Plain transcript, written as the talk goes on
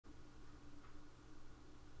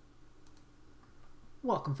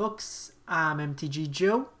Welcome folks, I'm MTG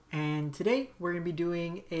Joe, and today we're going to be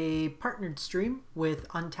doing a partnered stream with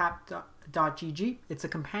Untapped.gg. It's a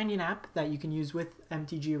companion app that you can use with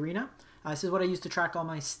MTG Arena. This is what I use to track all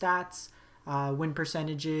my stats, win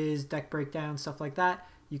percentages, deck breakdowns, stuff like that.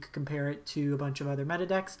 You could compare it to a bunch of other meta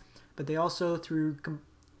decks, but they also, through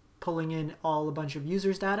pulling in a bunch of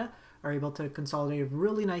users' data, are able to consolidate a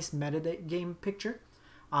really nice meta game picture.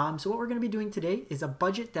 So what we're going to be doing today is a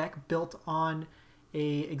budget deck built on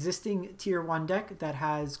a existing tier 1 deck that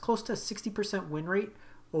has close to 60% win rate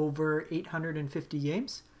over 850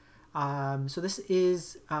 games. So this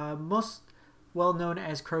is most well known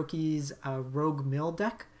as Croaky's Rogue Mill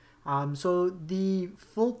deck. So the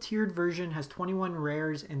full tiered version has 21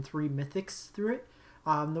 rares and 3 mythics through it.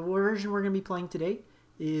 The version we're going to be playing today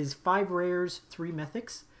is 5 rares, 3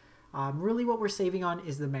 mythics. Really what we're saving on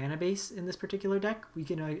is the mana base in this particular deck. We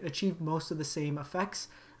can achieve most of the same effects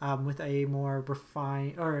with a more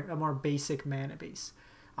refined or a more basic mana base.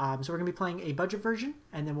 So we're going to be playing a budget version,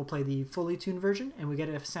 and then we'll play the fully tuned version, and we get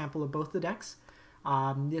a sample of both the decks.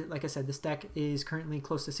 Like I said, this deck is currently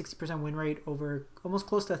close to 60% win rate over almost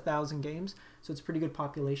close to 1,000 games, so it's a pretty good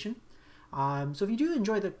population. So if you do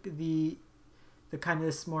enjoy the kind of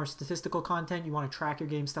this more statistical content, you want to track your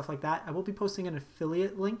game, stuff like that, I will be posting an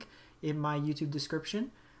affiliate link in my YouTube description.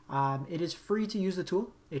 It is free to use the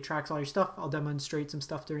tool. It tracks all your stuff. I'll demonstrate some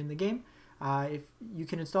stuff during the game. If you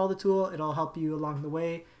can install the tool, it'll help you along the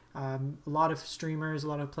way. A lot of streamers, a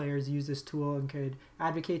lot of players use this tool and could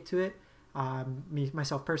advocate to it.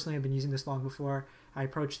 Myself personally, I've been using this long before I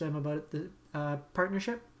approached them about the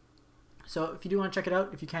partnership. So if you do want to check it out,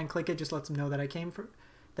 if you can click it, just let them know that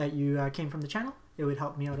you came from the channel. It would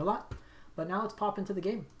help me out a lot. But now let's pop into the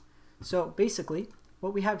game. So basically,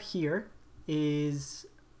 what we have here is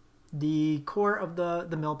the core of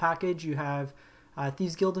the mill package. You have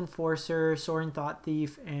Thieves Guild Enforcer, Sorin Thought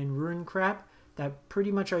Thief, and Ruin Crab. That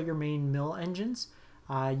pretty much are your main mill engines.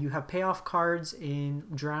 You have payoff cards in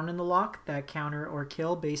Drown in the Lock that counter or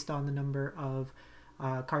kill based on the number of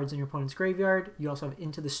cards in your opponent's graveyard. You also have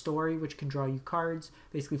Into the Story, which can draw you cards.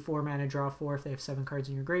 Basically 4 mana, draw 4 if they have 7 cards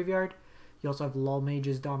in your graveyard. You also have Lull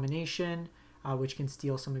Mage's Domination, which can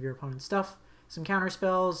steal some of your opponent's stuff. Some counter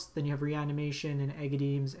spells, then you have Reanimation and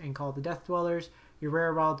Agadeems and Call the Death Dwellers. Your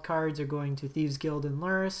rare wild cards are going to Thieves Guild and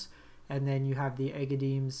Luris, and then you have the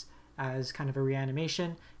Agadeems as kind of a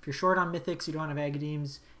reanimation. If you're short on mythics, you don't have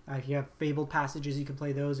Agadeems. If you have Fabled Passages, you can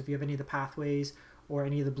play those. If you have any of the Pathways or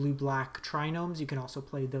any of the blue-black Trinomes, you can also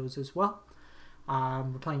play those as well.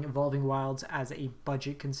 We're playing Evolving Wilds as a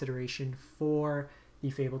budget consideration for the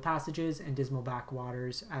Fabled Passages, and Dismal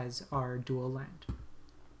Backwaters as our dual land.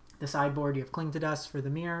 The sideboard, you have Cling to Dust for the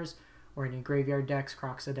mirrors, or any graveyard decks,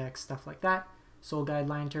 Croxa decks, stuff like that. Soul Guide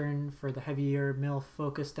Lantern for the heavier mill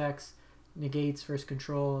focus decks. Negates versus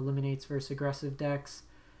control, eliminates versus aggressive decks.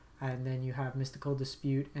 And then you have Mystical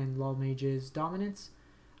Dispute and Lull Mage's Dominance.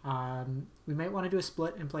 We might want to do a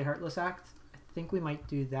split and play Heartless Act. I think we might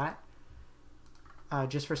do that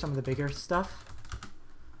just for some of the bigger stuff.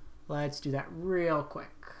 Let's do that real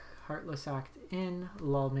quick. Heartless Act in,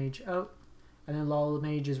 Lull Mage out. And then Lull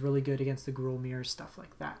Mage is really good against the Gruul Mirror, stuff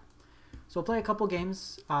like that. So we'll play a couple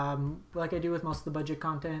games. Like I do with most of the budget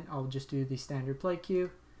content, I'll just do the standard play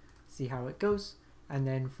queue, see how it goes. And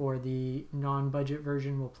then for the non-budget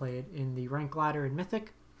version, we'll play it in the rank ladder and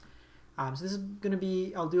mythic. So this is going to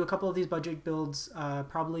be, I'll do a couple of these budget builds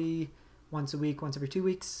probably once a week, once every 2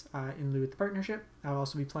 weeks in lieu with the partnership. I'll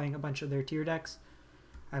also be playing a bunch of their tier decks,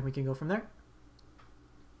 and we can go from there.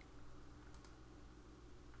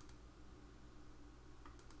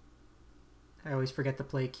 I always forget the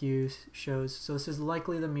play queue shows. So this is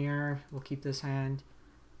likely the mirror. We'll keep this hand.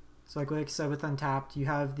 So like I said with Untapped, you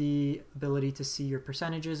have the ability to see your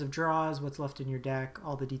percentages of draws, what's left in your deck,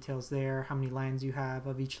 all the details there, how many lands you have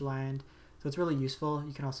of each land. So it's really useful.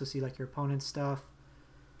 You can also see like your opponent's stuff,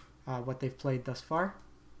 what they've played thus far.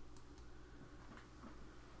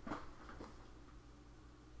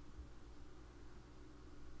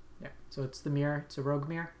 Yeah, so it's the mirror. It's a rogue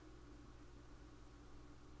mirror.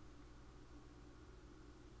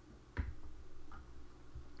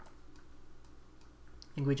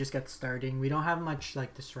 I think we just get starting. We don't have much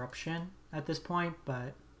like disruption at this point,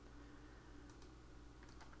 but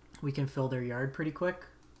we can fill their yard pretty quick.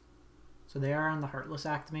 So they are on the Heartless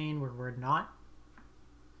Act main where we're not.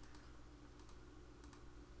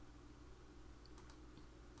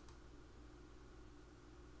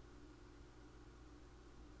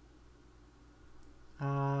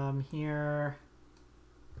 Here,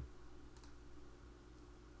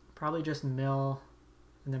 probably just mill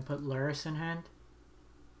and then put Luris in hand.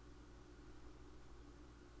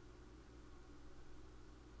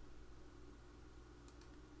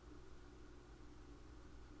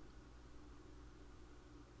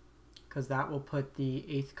 because that will put the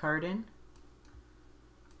 8th card in.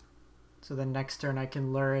 So then next turn I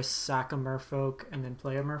can Luris, sack a Merfolk, and then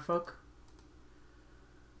play a Merfolk.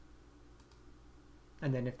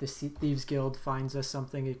 And then if the Thieves Guild finds us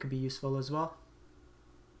something, it could be useful as well.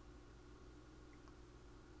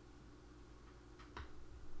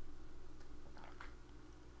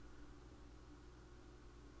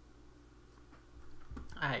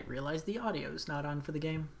 I realize the audio is not on for the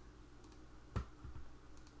game.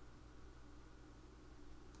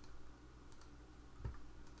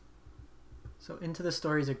 So Into the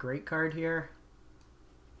Story is a great card here.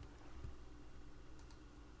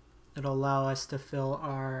 It'll allow us to fill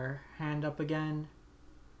our hand up again.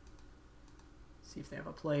 See if they have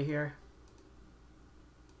a play here.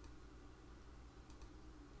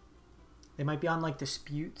 They might be on like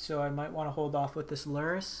Dispute, so I might want to hold off with this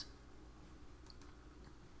Luris.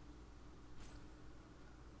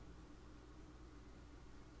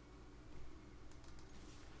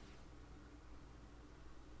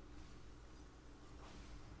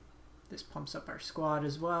 This pumps up our squad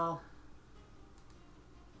as well.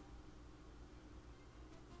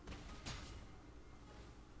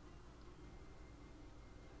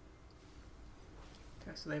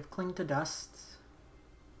 Okay, so they have Cling to Dust.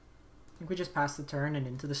 I think we just pass the turn and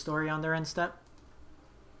Into the Story on their end step.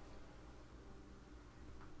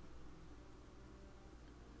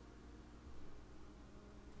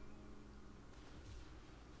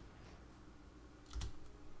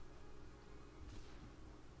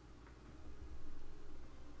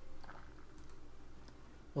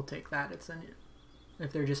 We'll take that.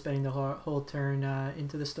 If they're just spending the whole turn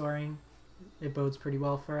Into the Story, it bodes pretty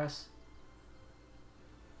well for us.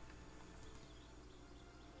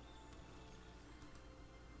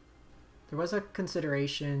 There was a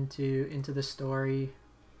consideration to Into the Story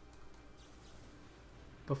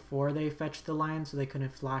before they fetched the land, so they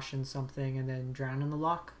couldn't flash in something and then drown in the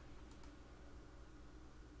lock.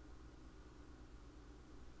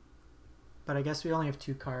 But I guess we only have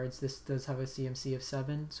 2 cards. This does have a CMC of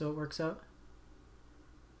 7, so it works out.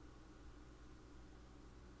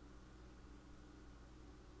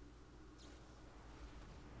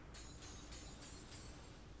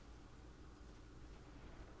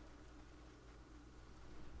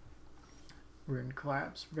 Rune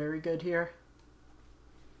Collapse, very good here.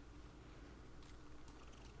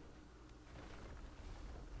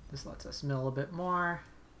 This lets us mill a bit more.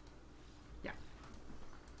 Yeah.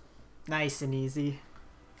 Nice and easy.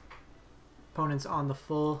 Opponent's on the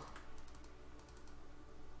full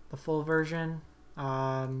version.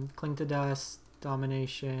 Cling to Dust,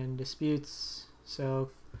 Domination, Disputes. So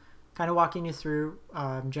kind of walking you through.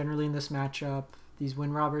 Generally in this matchup, these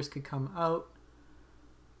Wind Robbers could come out.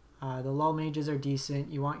 The Lull Mages are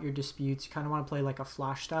decent. You want your Disputes. You kind of want to play like a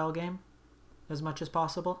flash style game as much as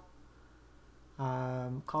possible.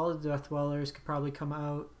 Call of the Death Dwellers could probably come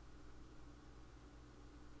out.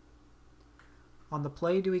 On the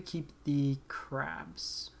play, do we keep the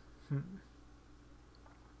crabs?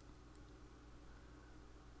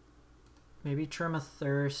 Maybe trim a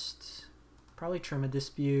Thirst. Probably trim a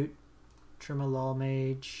Dispute. Trim a Lull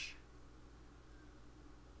Mage.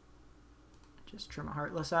 Just trim a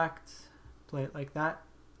Heartless Act. Play it like that.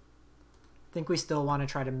 I think we still want to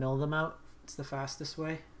try to mill them out. It's the fastest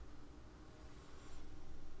way.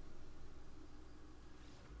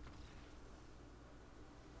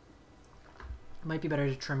 It might be better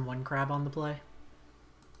to trim 1 crab on the play.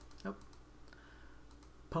 Nope.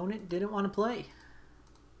 Opponent didn't want to play.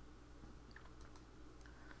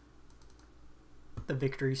 The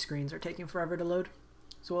victory screens are taking forever to load.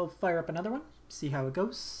 So we'll fire up another one, see how it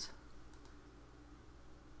goes.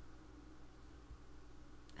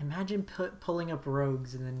 Imagine pulling up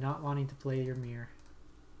rogues and then not wanting to play your mirror.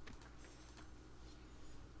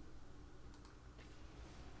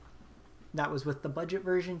 That was with the budget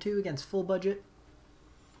version too, against full budget.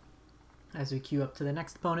 As we queue up to the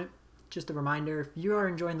next opponent, just a reminder, if you are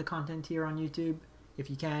enjoying the content here on YouTube, if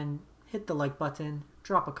you can, hit the like button,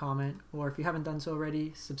 drop a comment, or if you haven't done so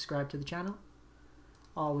already, subscribe to the channel.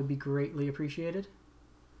 All would be greatly appreciated.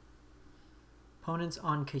 Opponents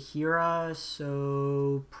on Kahira,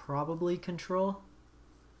 so probably control.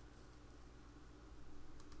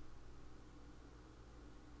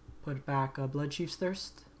 Put back a Bloodchief's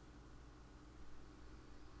Thirst.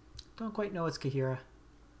 Don't quite know it's Kahira,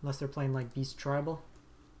 unless they're playing like Beast Tribal.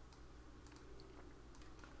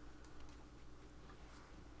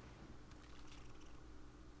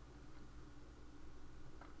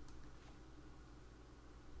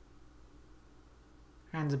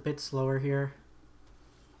 Hand's a bit slower here.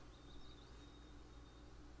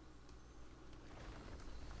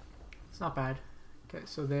 It's not bad. Okay,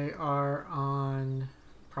 so they are on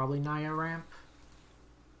probably Naya ramp.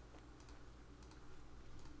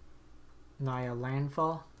 Naya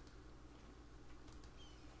landfall.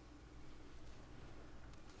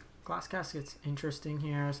 Glass Casket's interesting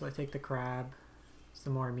here, so I take the crab. It's the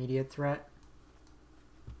more immediate threat.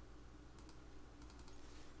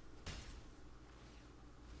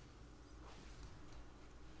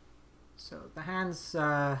 So the hand's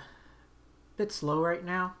a bit slow right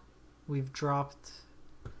now. We've dropped...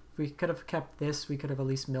 If we could have kept this, we could have at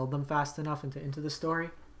least milled them fast enough into the story.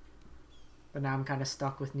 But now I'm kind of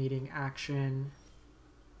stuck with needing action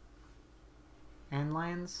and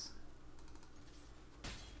lands.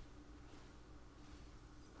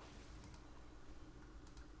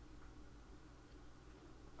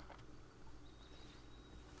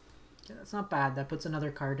 Okay, that's not bad. That puts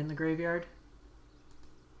another card in the graveyard.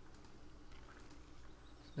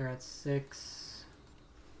 They're at 6.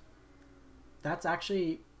 That's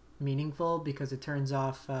actually meaningful because it turns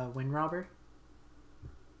off Wind Robber.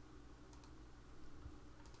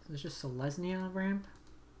 So it's just Selesnya ramp.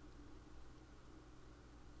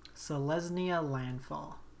 Selesnya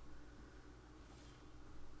landfall.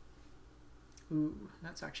 Ooh,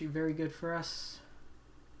 that's actually very good for us.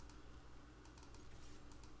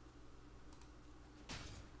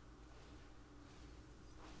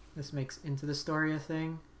 This makes Into the Story a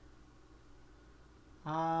thing.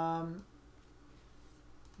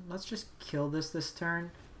 Let's just kill this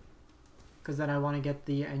turn, because then I want to get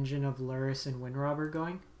the Engine of Luris and Wind Robber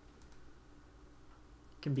going.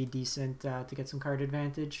 Can be decent to get some card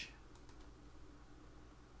advantage.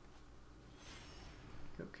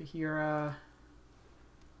 Go Kahira.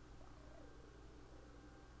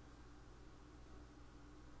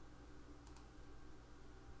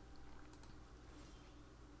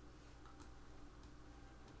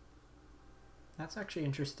 That's actually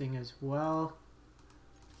interesting as well.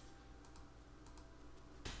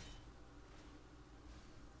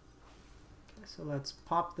 Okay, so let's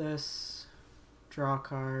pop this, draw a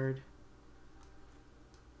card,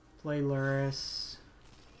 play Luris,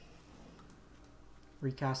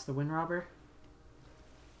 recast the Wind Robber.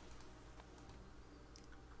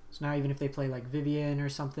 So now even if they play like Vivian or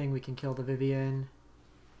something, we can kill the Vivian.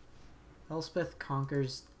 Elspeth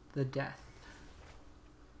conquers the death.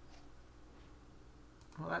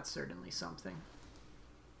 Well, that's certainly something.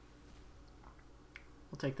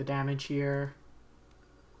 We'll take the damage here.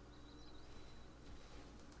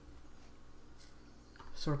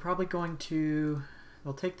 So we're probably going to...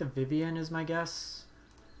 They'll take the Vivian is my guess.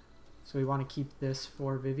 So we want to keep this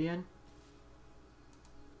for Vivian.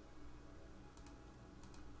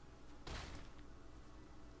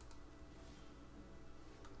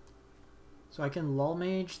 So I can lull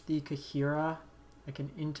mage the Kahira. I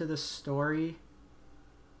can Into the Story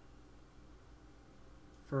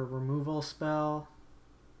for a removal spell.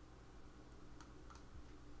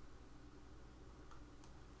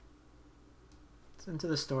 It's Into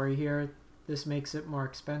the Story here. This makes it more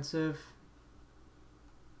expensive.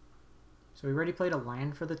 So we already played a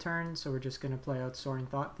land for the turn, so we're just going to play out Soaring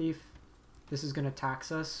Thought Thief. This is going to tax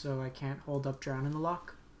us, so I can't hold up Drown in the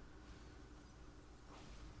Loch.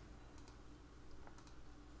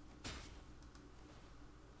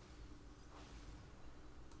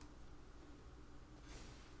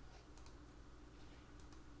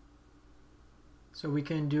 So we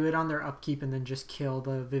can do it on their upkeep and then just kill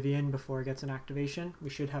the Vivian before it gets an activation.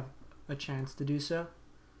 We should have a chance to do so.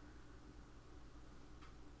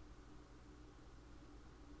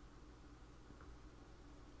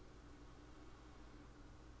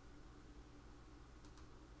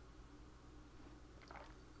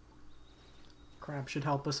 Crab should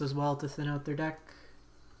help us as well to thin out their deck.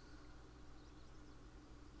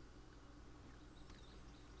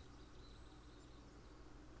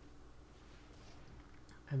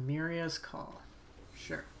 Amiria's Call.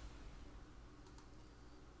 Sure.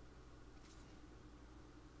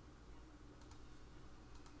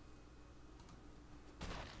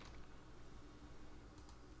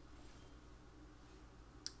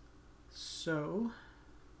 So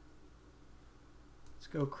let's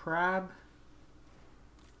go Crab,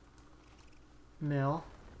 Mill.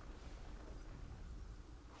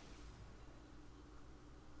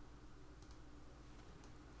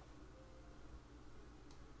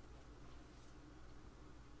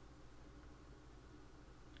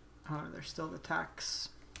 Oh, there's still the tax.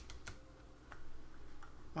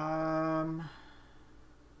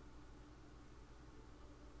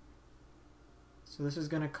 So this is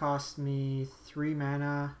going to cost me 3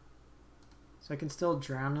 mana. So I can still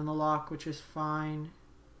Drown in the Loch, which is fine.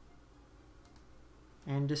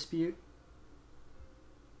 And Dispute.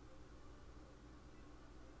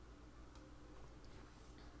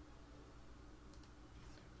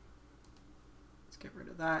 get rid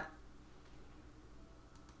of that.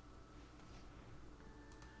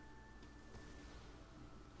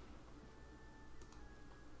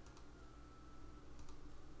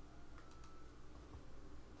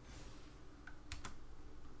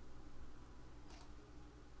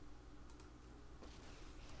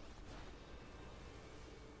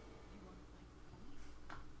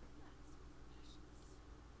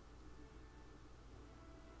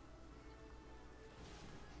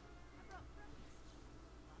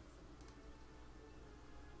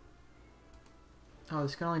 Oh,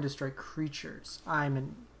 this can only destroy creatures. I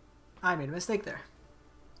made a mistake there.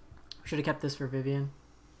 Should have kept this for Vivian.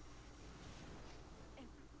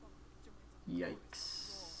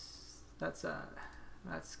 Yikes. That's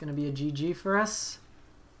gonna be a GG for us.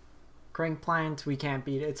 Crank Plant, we can't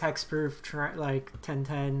beat it. It's hexproof, like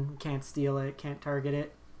 10/10. Can't steal it, can't target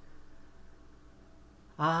it.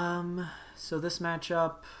 So this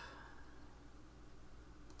matchup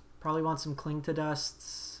probably want some Cling to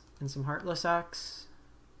Dusts and some Heartless Axe.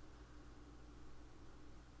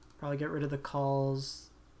 Probably get rid of the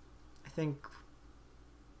calls. I think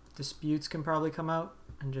Disputes can probably come out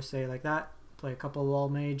and just say like that. Play a couple Wall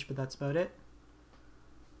Mage, but that's about it.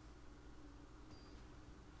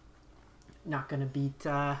 Not gonna beat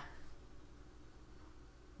that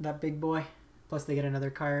big boy. Plus they get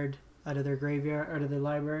another card out of their graveyard, out of their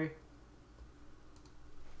library.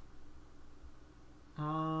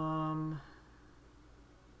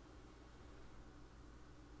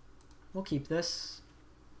 We'll keep this.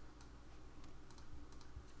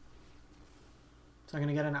 So I'm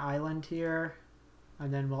gonna get an island here,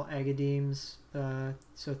 and then we'll Agadeem's,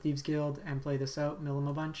 so Thieves Guild, and play this out, mill him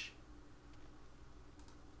a bunch.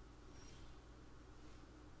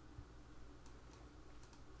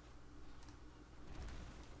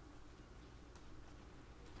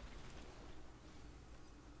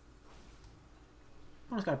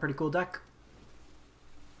 It's got a pretty cool deck.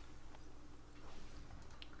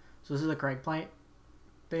 So this is a Craig Plant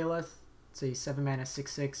Bailiff. It's a 7 mana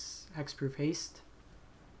 6/6 hexproof haste.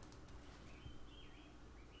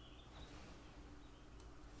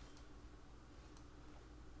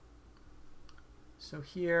 So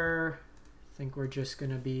here, I think we're just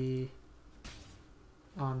gonna be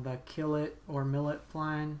on the kill it or mill it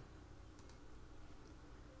plan.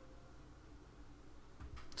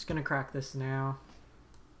 Just gonna crack this now.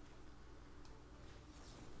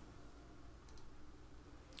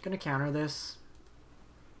 Gonna counter this.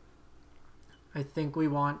 I think we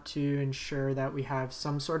want to ensure that we have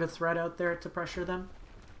some sort of threat out there to pressure them.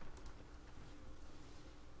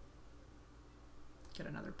 Get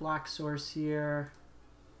another black source here.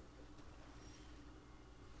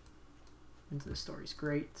 Into the Story's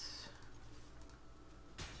great.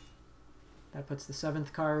 That puts the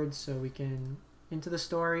 7th card, so we can into the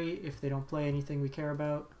Story if they don't play anything we care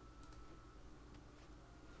about.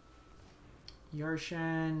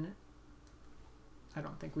 Yarshan, I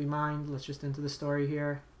don't think we mind. Let's just into the Story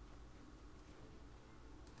here.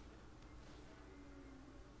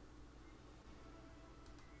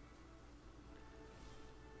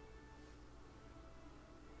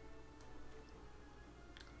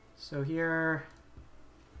 So here,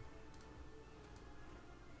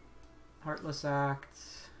 Heartless Act,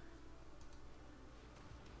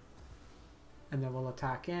 and then we'll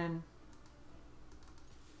attack in.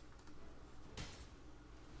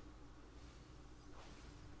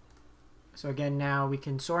 So again, now we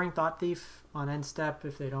can Soaring Thought Thief on end step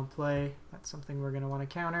if they don't play. That's something we're going to want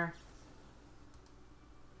to counter.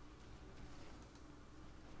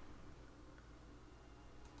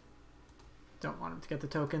 Don't want him to get the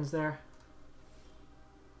tokens there.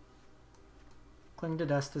 Cling to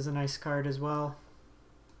Dust is a nice card as well.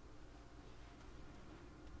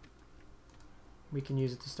 We can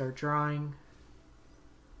use it to start drawing.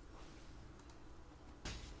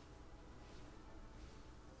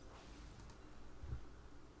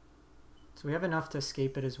 So we have enough to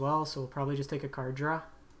escape it as well, so we'll probably just take a card draw.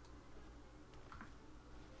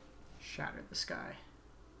 Shatter the Sky.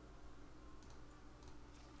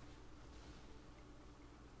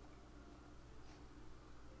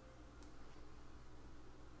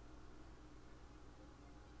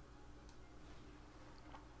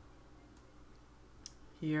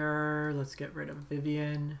 Here, let's get rid of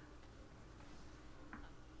Vivian.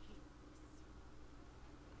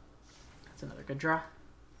 That's another good draw.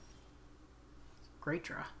 Great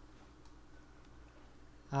draw.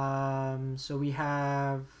 So we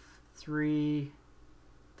have 3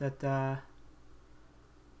 that I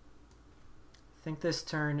think this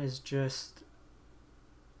turn is just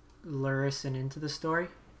Luris and Into the Story.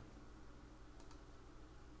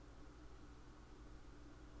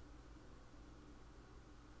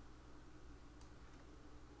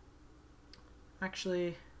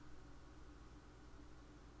 Actually,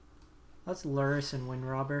 let's Luris and Wind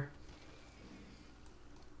Robber.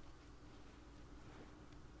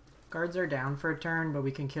 Guards are down for a turn, but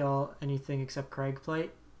we can kill anything except Cragplate.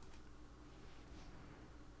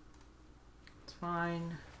 It's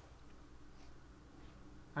fine.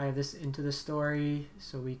 I have this into the story,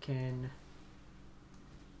 so we can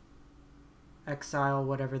exile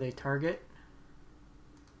whatever they target.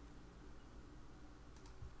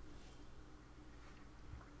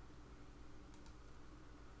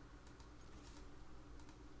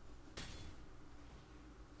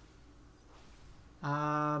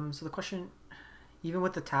 So the question, even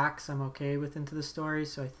with the tax, I'm okay with into the story,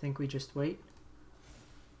 so I think we just wait.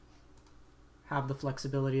 Have the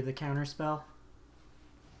flexibility of the counter spell.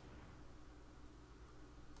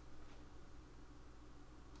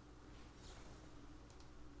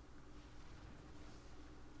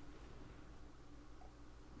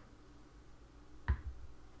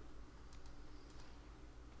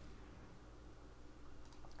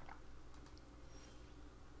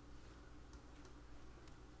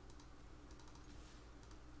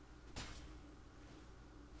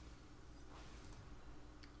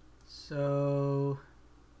 So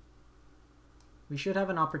we should have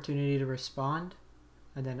an opportunity to respond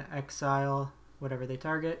and then exile whatever they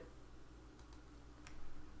target.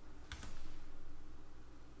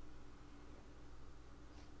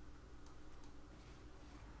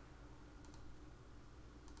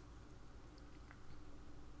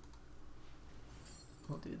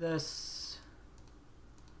 We'll do this.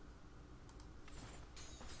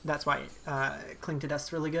 That's why Cling to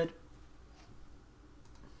Dust's really good.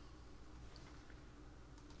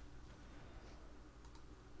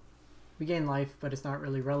 We gain life, but it's not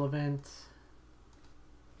really relevant.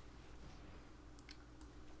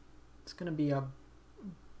 It's gonna be a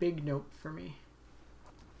big note for me.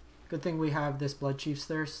 Good thing we have this Blood Chief's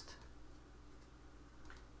Thirst.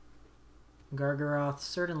 Gargaroth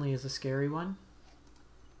certainly is a scary one.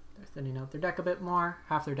 They're thinning out their deck a bit more.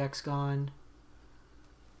 Half their deck's gone.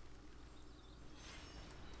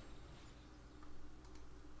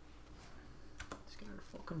 Let's get our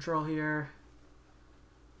full control here.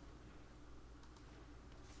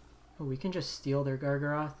 Oh, we can just steal their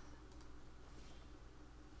Gargaroth.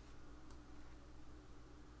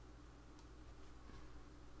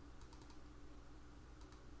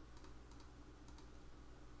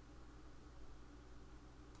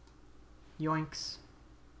 Yoinks.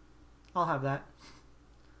 I'll have that.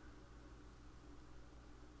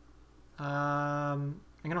 I'm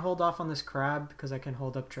gonna hold off on this crab because I can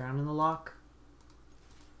hold up Drown in the Lock.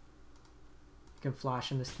 You can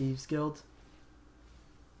flash in this Thieves Guild.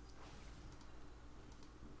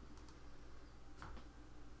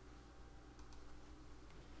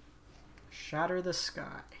 Shatter the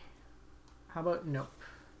Sky. How about nope?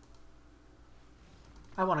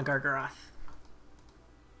 I want a Gargaroth.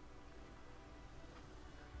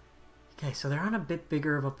 Okay, so they're on a bit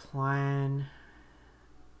bigger of a plan.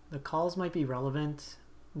 The calls might be relevant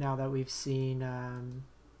now that we've seen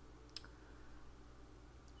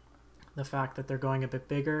the fact that they're going a bit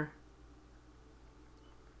bigger.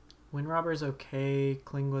 Wind Robber's okay.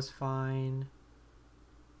 Cling was fine.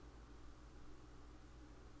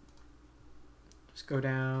 Just go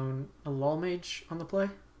down a Lull Mage on the play.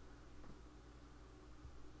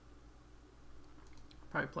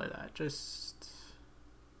 Probably play that. Just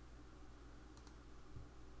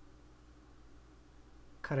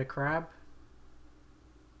cut a crab.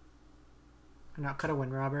 Or not cut a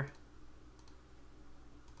Wind Robber.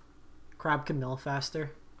 Crab can mill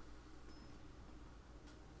faster.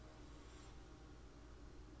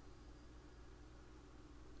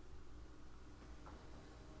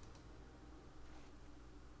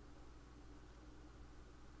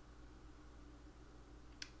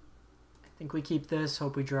 I think we keep this.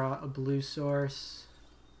 Hope we draw a blue source.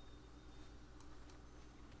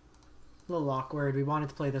 A little awkward. We wanted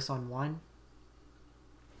to play this on one.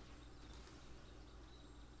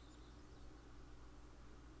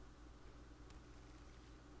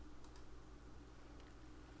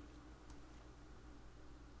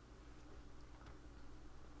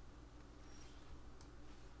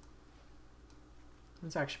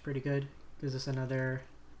 That's actually pretty good. Gives us another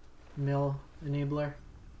mill enabler.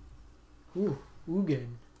 Ooh,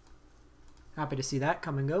 Ugin. Happy to see that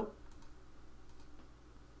come and go.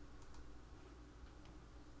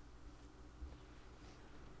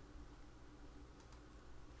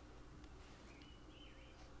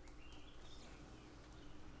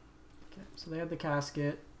 Okay, so they have the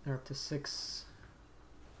casket. They're up to 6.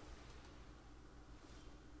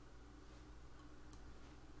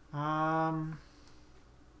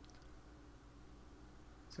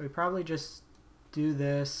 So we probably just do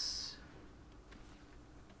this,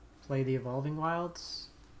 play the Evolving Wilds,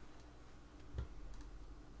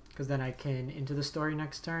 because then I can into the story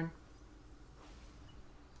next turn.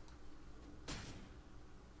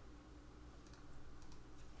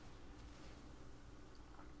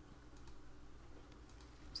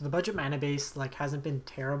 So the budget mana base like hasn't been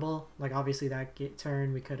terrible. Like obviously that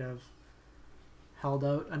turn we could have held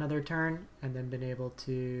out another turn and then been able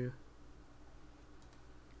to.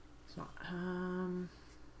 So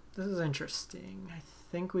this is interesting. I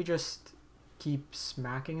think we just keep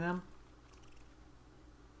smacking them.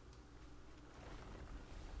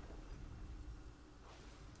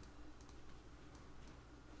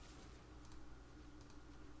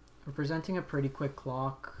 We're presenting a pretty quick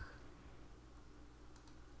clock.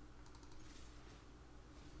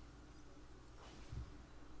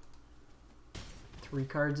 Three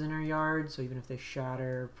cards in our yard, so even if they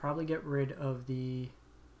shatter, probably get rid of the...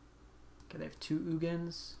 Okay, they have 2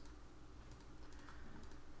 Ugins.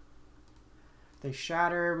 If they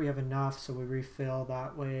shatter, we have enough, so we refill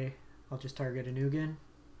that way. I'll just target an Ugin.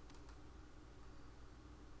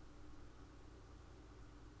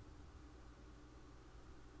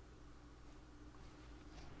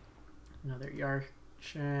 Another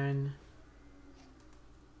Yarshin.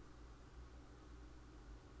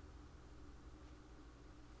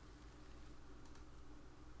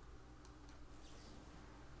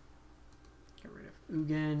 Get rid of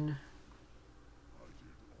Ugin.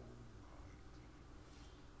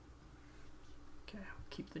 Okay,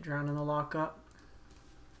 keep the Drown in the lockup.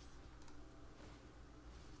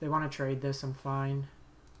 If they want to trade this, I'm fine.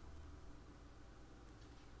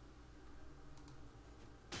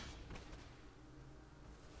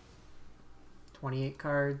 $28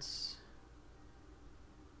 cards.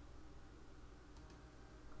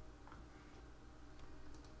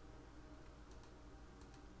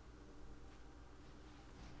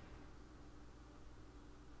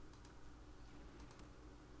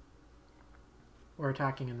 We're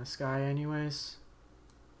attacking in the sky anyways.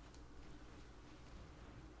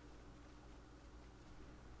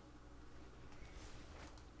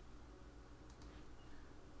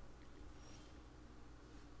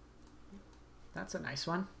 That's a nice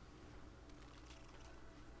one.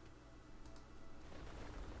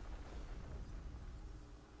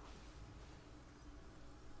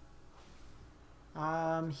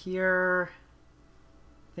 Here,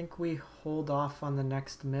 I think we hold off on the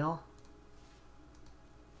next mill.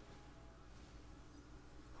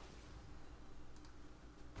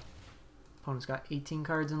 Opponent's got 18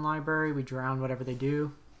 cards in library. We drown whatever they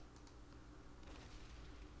do.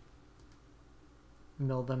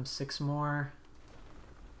 Mill them 6 more.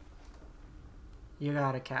 You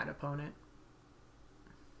got a cat, opponent.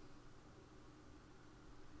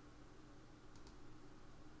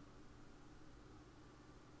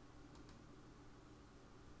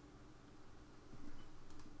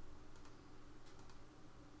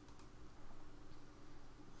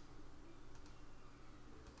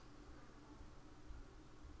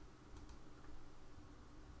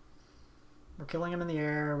 We're killing him in the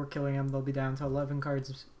air. We're killing him. They'll be down to 11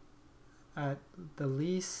 cards at the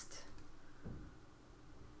least.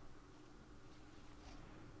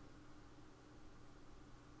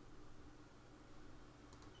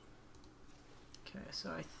 Okay,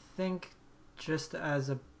 so I think just as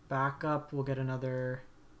a backup, we'll get another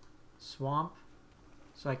swamp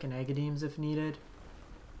so I can Agadeems if needed.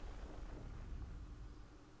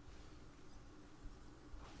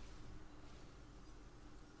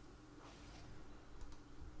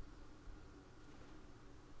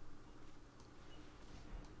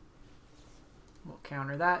 We'll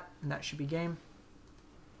counter that, and that should be game.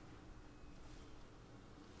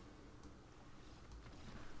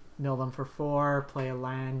 Mill them for 4, play a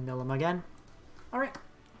land, mill them again. Alright,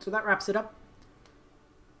 so that wraps it up.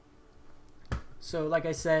 So like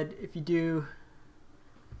I said, if you do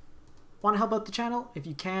want to help out the channel, if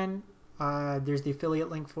you can, there's the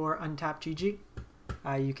affiliate link for Untapped GG.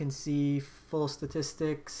 You can see full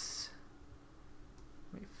statistics.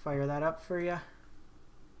 Let me fire that up for you.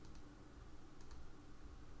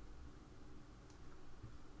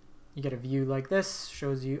 You get a view like this,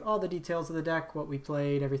 shows you all the details of the deck, what we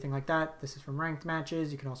played, everything like that. This is from ranked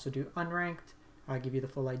matches. You can also do unranked. I'll give you the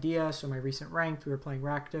full idea. So my recent ranked, we were playing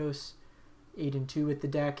Rakdos, 8-2 with the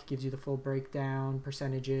deck, gives you the full breakdown,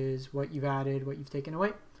 percentages, what you've added, what you've taken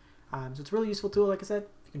away. So it's a really useful tool, like I said.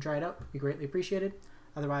 If you can try it out, it'd be greatly appreciated.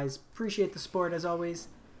 Otherwise, appreciate the support as always.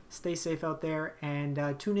 Stay safe out there,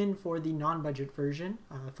 and tune in for the non-budget version,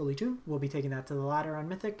 Fully Tuned. We'll be taking that to the ladder on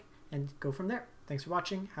Mythic and go from there. Thanks for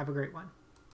watching. Have a great one.